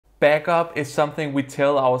Backup is something we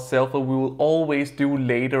tell ourselves that we will always do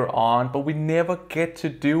later on, but we never get to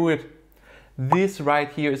do it. This right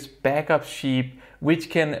here is BackupSheep,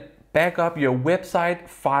 which can back up your website,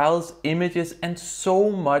 files, images, and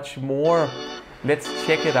so much more. Let's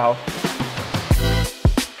check it out.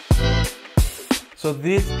 So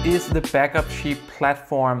this is the BackupSheep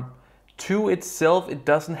platform. To itself, it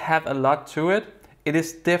doesn't have a lot to it. It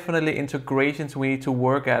is definitely integrations we need to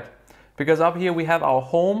work at. Because up here we have our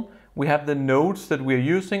home, we have the nodes that we're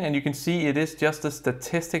using, and you can see it is just the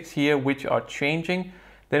statistics here which are changing.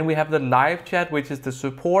 Then we have the live chat, which is the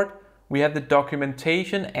support. We have the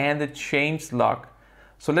documentation and the change log.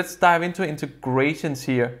 So let's dive into integrations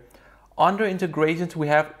here. Under integrations, we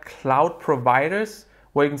have cloud providers,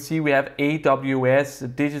 where you can see we have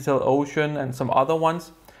AWS, DigitalOcean, and some other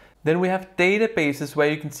ones. Then we have databases,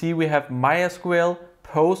 where you can see we have MySQL,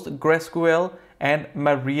 PostgreSQL, and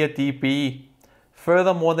MariaDB.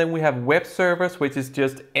 Furthermore, then we have web servers, which is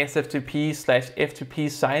just SFTP/FTP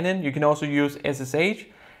sign-in. You can also use SSH.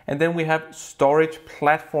 And then we have storage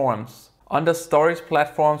platforms. Under storage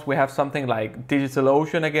platforms, we have something like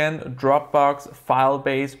DigitalOcean again, Dropbox,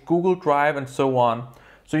 Firebase, Google Drive, and so on.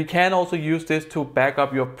 So you can also use this to back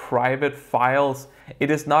up your private files. It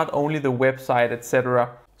is not only the website,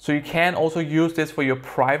 etc. So you can also use this for your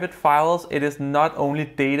private files. It is not only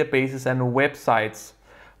databases and websites.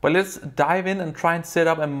 But let's dive in and try and set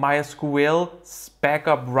up a MySQL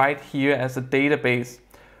backup right here as a database.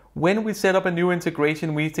 When we set up a new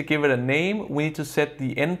integration, we need to give it a name. We need to set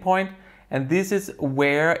the endpoint. And this is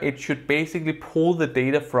where it should basically pull the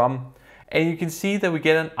data from. And you can see that we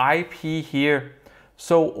get an IP here.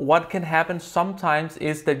 So what can happen sometimes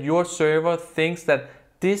is that your server thinks that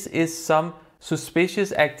this is some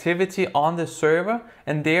suspicious activity on the server,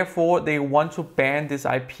 and therefore they want to ban this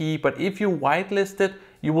IP. But if you whitelist it,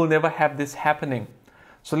 you will never have this happening.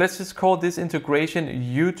 So let's just call this integration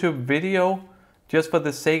YouTube video, just for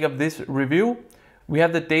the sake of this review. We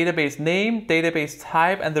have the database name, database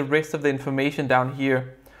type, and the rest of the information down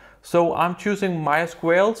here. So I'm choosing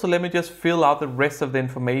MySQL, so let me just fill out the rest of the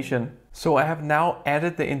information. So I have now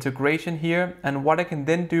added the integration here, and what I can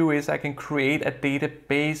then do is I can create a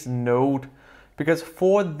database node. Because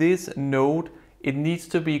for this node, it needs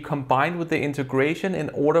to be combined with the integration in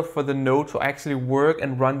order for the node to actually work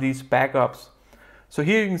and run these backups. So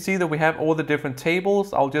here you can see that we have all the different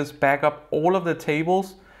tables. I'll just back up all of the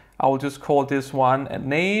tables. I'll just call this one a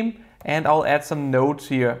name, and I'll add some nodes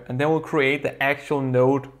here, and then we'll create the actual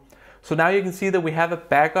node. So now you can see that we have a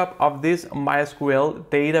backup of this MySQL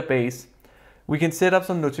database. We can set up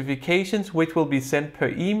some notifications which will be sent per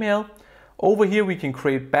email. Over here we can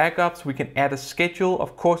create backups, we can add a schedule.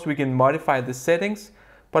 Of course we can modify the settings,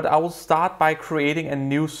 but I will start by creating a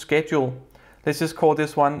new schedule. Let's just call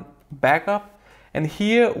this one backup. And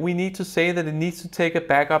here we need to say that it needs to take a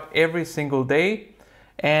backup every single day.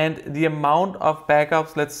 And the amount of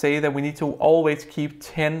backups, let's say that we need to always keep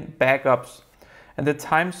 10 backups. And the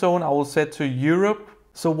time zone I will set to Europe.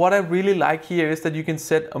 So what I really like here is that you can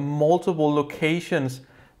set multiple locations.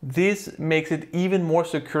 This makes it even more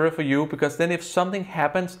secure for you, because then if something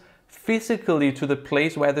happens physically to the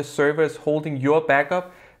place where the server is holding your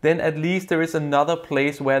backup, then at least there is another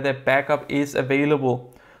place where the backup is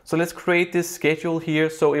available. So let's create this schedule here,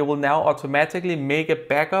 so it will now automatically make a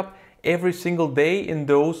backup every single day in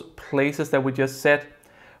those places that we just set.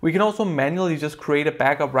 We can also manually just create a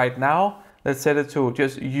backup right now. Let's set it to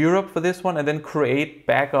just Europe for this one, and then create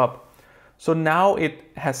backup. So now it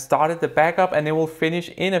has started the backup, and it will finish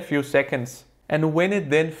in a few seconds. And when it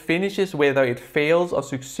then finishes, whether it fails or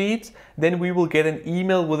succeeds, then we will get an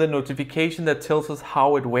email with a notification that tells us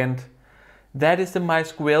how it went. That is the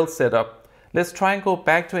MySQL setup. Let's try and go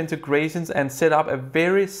back to integrations and set up a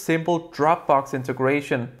very simple Dropbox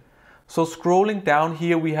integration. So scrolling down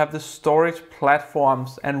here, we have the storage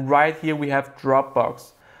platforms, and right here we have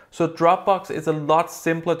Dropbox. So Dropbox is a lot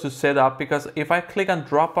simpler to set up, because if I click on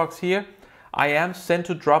Dropbox here, I am sent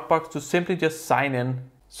to Dropbox to simply just sign in.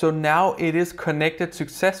 So now it is connected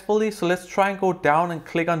successfully. So let's try and go down and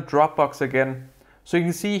click on Dropbox again. So you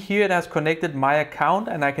can see here it has connected my account,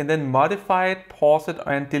 and I can then modify it, pause it,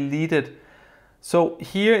 and delete it. So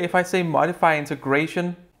here, if I say modify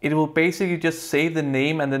integration, it will basically just save the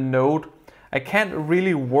name and the node. I can't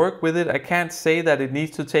really work with it. I can't say that it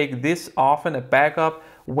needs to take this often a backup.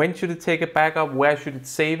 When should it take a backup? Where should it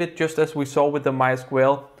save it? Just as we saw with the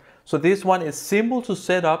MySQL. So this one is simple to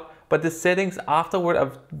set up, but the settings afterward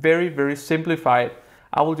are very, very simplified.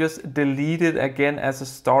 I will just delete it again as a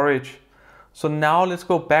storage. So now let's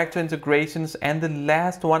go back to integrations, and the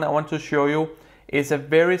last one I want to show you is a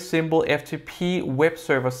very simple FTP web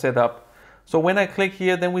server setup. So when I click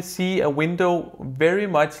here, then we see a window very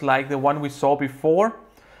much like the one we saw before.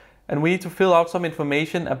 And we need to fill out some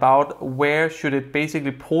information about where should it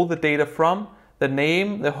basically pull the data from, the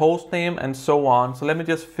name, the host name, and so on. So let me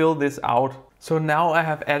just fill this out. So now I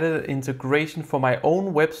have added an integration for my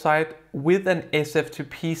own website with an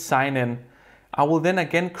SFTP sign-in. I will then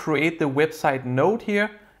again create the website node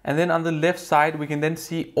here, and then on the left side we can then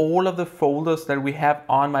see all of the folders that we have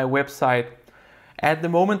on my website. At the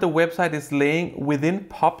moment the website is laying within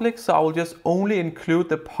public, so I will just only include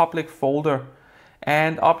the public folder.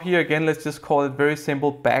 And up here again, let's just call it very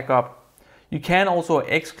simple backup. You can also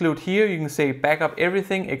exclude here, you can say backup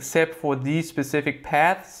everything except for these specific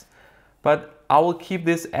paths, but I will keep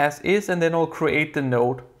this as is and then I'll create the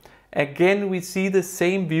node. Again, we see the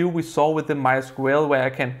same view we saw with the MySQL where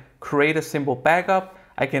I can create a simple backup,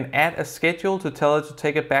 I can add a schedule to tell it to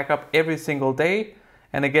take a backup every single day,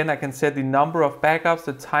 and again I can set the number of backups,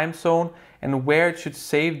 the time zone, and where it should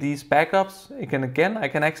save these backups. I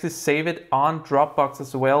can actually save it on Dropbox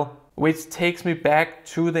as well, which takes me back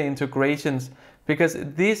to the integrations, because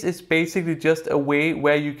this is basically just a way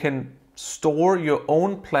where you can store your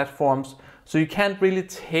own platforms. So you can't really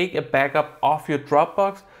take a backup off your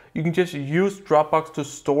Dropbox. You can just use Dropbox to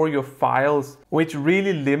store your files, which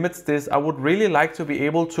really limits this. I would really like to be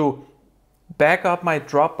able to back up my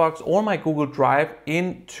Dropbox or my Google Drive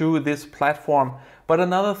into this platform. But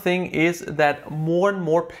another thing is that more and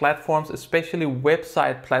more platforms, especially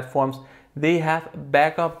website platforms, they have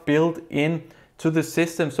backup built in to the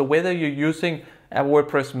system. So whether you're using a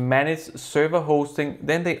WordPress managed server hosting,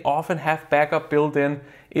 then they often have backup built in.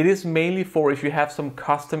 It is mainly for if you have some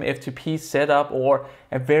custom FTP setup or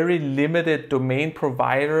a very limited domain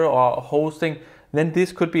provider or hosting, then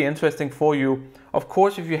this could be interesting for you. Of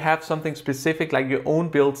course, if you have something specific like your own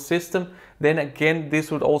build system, then again,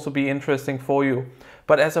 this would also be interesting for you.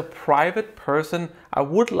 But as a private person, I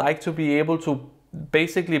would like to be able to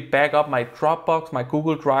basically back up my Dropbox, my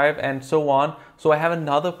Google Drive, and so on. So I have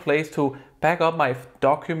another place to back up my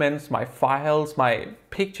documents, my files, my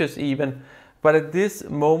pictures even. But at this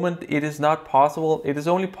moment, it is not possible. It is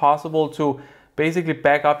only possible to basically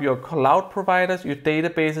back up your cloud providers, your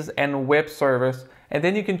databases, and web servers. And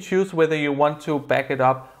then you can choose whether you want to back it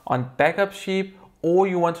up on BackupSheep or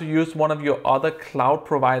you want to use one of your other cloud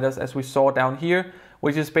providers, as we saw down here,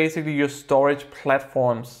 which is basically your storage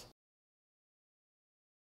platforms.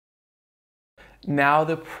 Now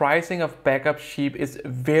the pricing of BackupSheep is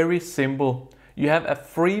very simple. You have a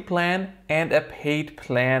free plan and a paid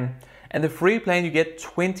plan. And the free plan, you get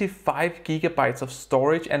 25 gigabytes of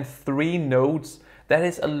storage and 3 nodes. That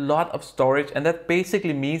is a lot of storage, and that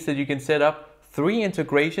basically means that you can set up 3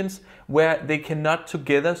 integrations where they cannot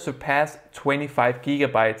together surpass 25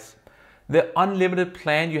 gigabytes. The unlimited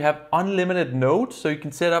plan, you have unlimited nodes, so you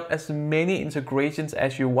can set up as many integrations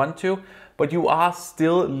as you want to, but you are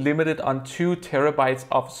still limited on 2 terabytes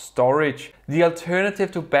of storage. The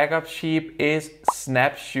alternative to BackupSheep is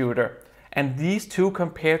SnapShooter, and these two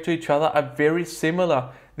compared to each other are very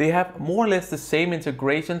similar. They have more or less the same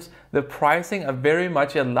integrations, the pricing are very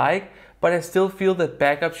much alike, but I still feel that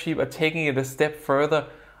BackupSheep are taking it a step further.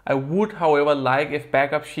 I would, however, like if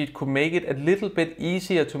BackupSheep could make it a little bit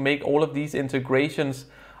easier to make all of these integrations.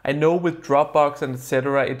 I know with Dropbox and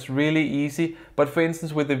etc. it's really easy, but for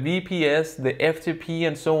instance with the VPS, the FTP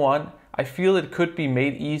and so on, I feel it could be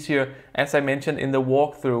made easier, as I mentioned in the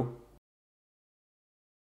walkthrough.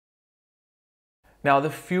 Now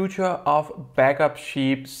the future of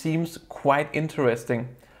BackupSheep seems quite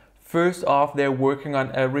interesting. First off, they're working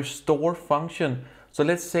on a restore function. So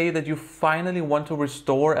let's say that you finally want to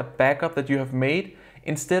restore a backup that you have made.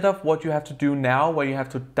 Instead of what you have to do now, where you have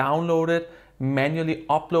to download it, manually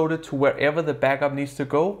upload it to wherever the backup needs to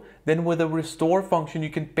go, then with a restore function, you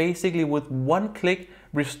can basically with one click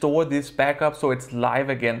restore this backup so it's live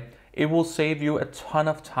again. It will save you a ton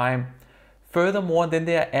of time. Furthermore, then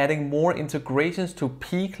they are adding more integrations to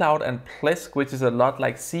pCloud and Plesk, which is a lot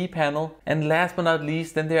like cPanel. And last but not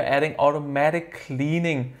least, then they're adding automatic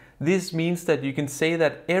cleaning. This means that you can say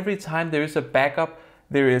that every time there is a backup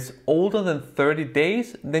there is older than 30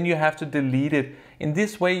 days, then you have to delete it. In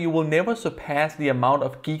this way, you will never surpass the amount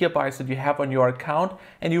of gigabytes that you have on your account,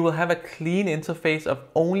 and you will have a clean interface of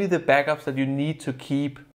only the backups that you need to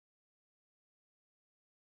keep.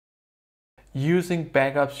 Using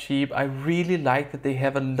BackupSheep, I really like that they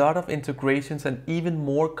have a lot of integrations and even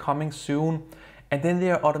more coming soon. And then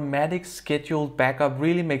their automatic scheduled backup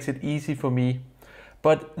really makes it easy for me.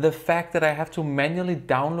 But the fact that I have to manually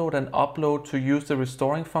download and upload to use the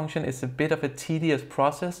restoring function is a bit of a tedious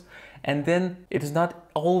process. And then it is not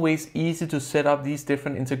always easy to set up these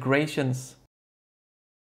different integrations.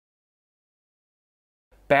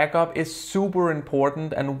 backup is super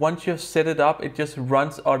important, and once you've set it up, it just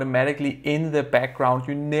runs automatically in the background.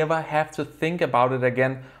 You never have to think about it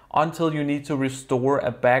again until you need to restore a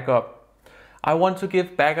backup. I want to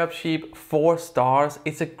give BackupSheep 4 stars.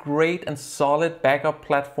 It's a great and solid backup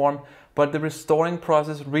platform, but the restoring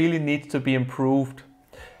process really needs to be improved.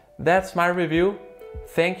 That's my review.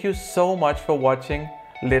 Thank you so much for watching.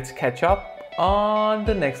 Let's catch up on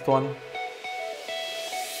the next one.